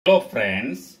Hello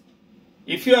friends,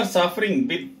 if you are suffering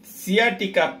with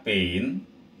sciatica pain,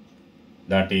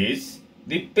 that is,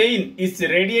 the pain is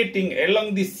radiating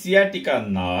along the sciatica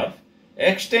nerve,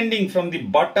 extending from the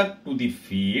buttock to the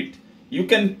feet, you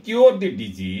can cure the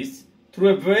disease through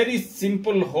a very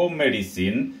simple home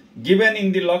medicine given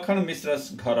in the Lakhman Mishra's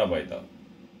Ghar Vaidya.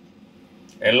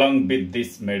 Along with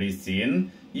this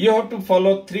medicine, you have to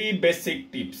follow three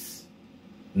basic tips.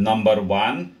 Number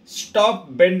 1,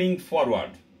 stop bending forward.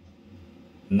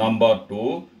 Number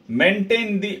 2,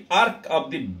 maintain the arc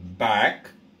of the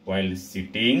back while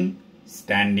sitting,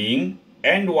 standing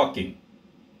and walking.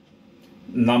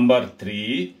 Number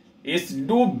 3 is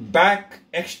do back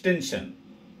extension.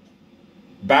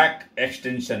 Back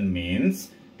extension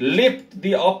means lift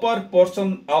the upper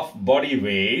portion of body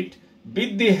weight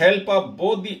with the help of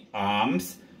both the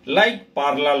arms like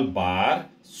parallel bar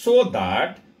so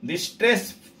that the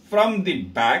stress from the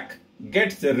back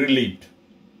gets relieved.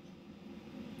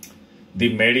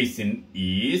 The medicine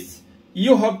is,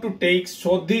 you have to take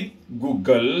sodhit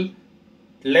Gruggul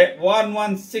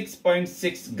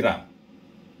 116.6 gram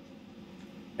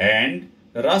and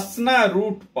Rasna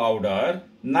root powder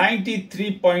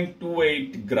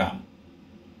 93.28 gram.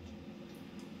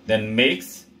 Then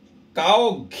mix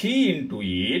cow ghee into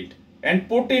it and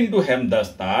put into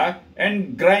hemdasta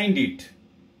and grind it.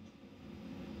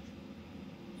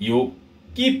 You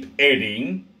keep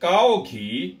adding cow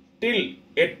ghee till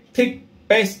a thick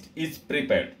paste is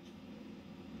prepared.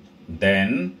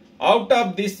 Then, out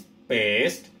of this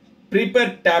paste,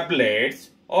 prepare tablets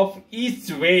of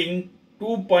each weighing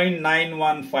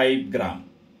 2.915 gram.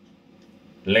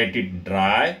 Let it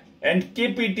dry and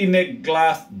keep it in a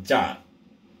glass jar.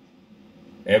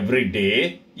 Every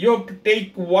day, you have to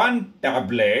take one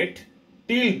tablet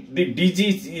till the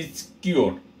disease is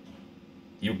cured.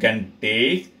 You can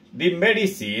take the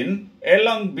medicine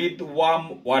along with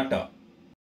warm water.